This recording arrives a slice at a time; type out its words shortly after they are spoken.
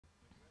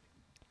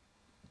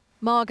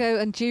Margot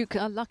and Duke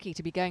are lucky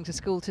to be going to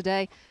school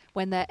today.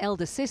 When their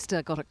elder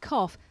sister got a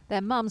cough, their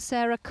mum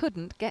Sarah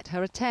couldn't get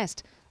her a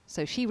test,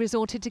 so she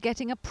resorted to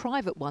getting a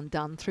private one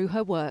done through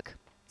her work.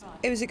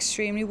 It was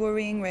extremely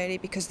worrying, really,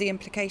 because the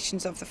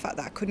implications of the fact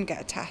that I couldn't get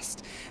a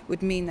test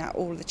would mean that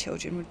all the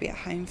children would be at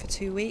home for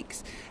 2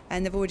 weeks,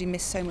 and they've already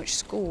missed so much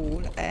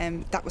school.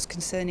 That was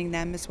concerning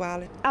them as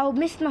well. I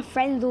missed my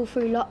friends all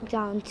through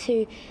lockdown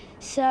too,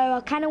 so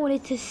I kind of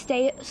wanted to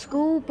stay at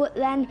school, but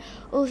then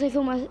also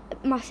for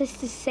my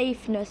sister's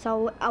safeness,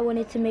 I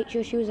wanted to make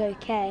sure she was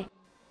okay.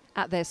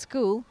 At their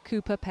school,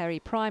 Cooper Perry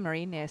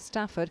Primary near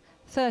Stafford,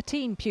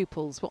 13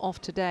 pupils were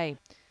off today.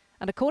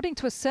 And according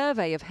to a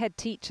survey of head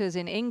teachers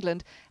in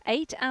England,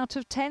 8 out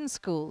of 10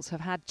 schools have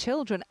had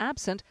children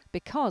absent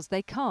because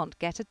they can't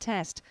get a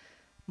test.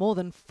 More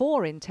than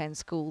 4 in 10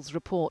 schools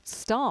report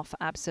staff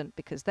absent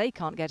because they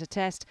can't get a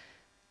test,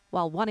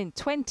 while 1 in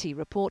 20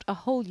 report a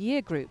whole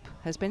year group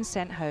has been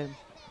sent home.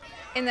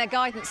 In their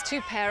guidance to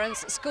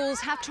parents,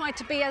 schools have tried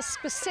to be as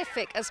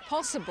specific as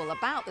possible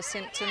about the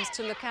symptoms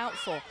to look out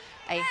for.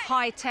 A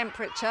high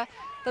temperature,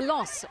 the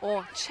loss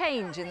or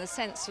change in the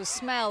sense of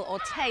smell or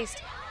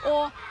taste,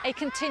 or a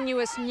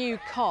continuous new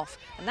cough.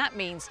 And that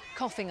means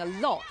coughing a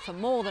lot for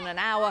more than an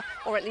hour,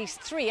 or at least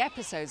 3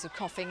 episodes of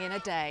coughing in a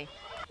day.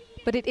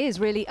 But it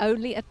is really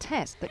only a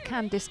test that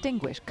can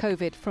distinguish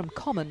COVID from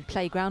common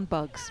playground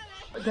bugs.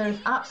 There's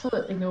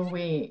absolutely no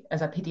way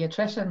as a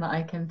paediatrician that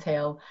I can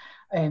tell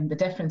the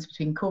difference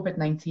between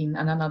COVID-19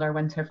 and another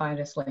winter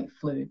virus like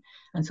flu.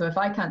 And so if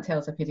I can't tell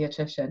as a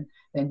paediatrician,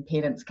 then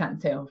parents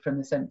can't tell from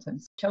the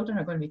symptoms. Children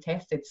are going to be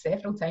tested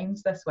several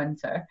times this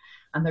winter,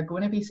 and they're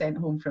going to be sent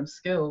home from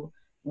school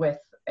with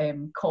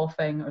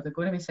coughing, or they're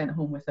going to be sent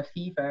home with a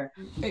fever.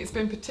 It's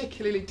been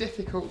particularly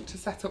difficult to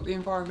set up the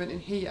environment in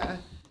here.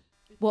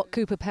 What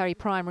Cooper Perry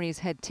Primary's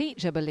head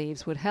teacher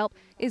believes would help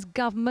is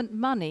government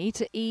money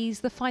to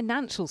ease the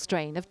financial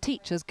strain of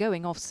teachers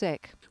going off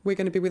sick. We're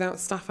going to be without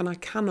staff and I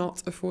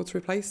cannot afford to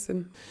replace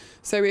them.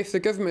 So if the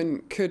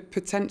government could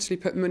potentially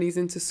put monies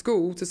into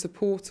school to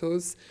support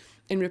us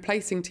in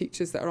replacing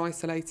teachers that are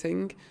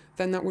isolating,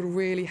 then that would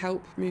really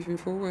help moving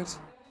forward.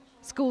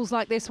 Schools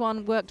like this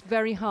one worked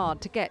very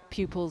hard to get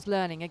pupils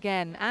learning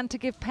again and to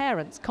give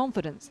parents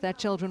confidence their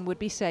children would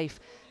be safe.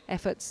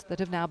 Efforts that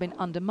have now been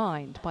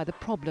undermined by the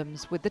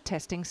problems with the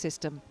testing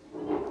system.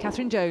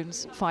 Catherine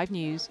Jones, 5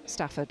 News,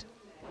 Stafford.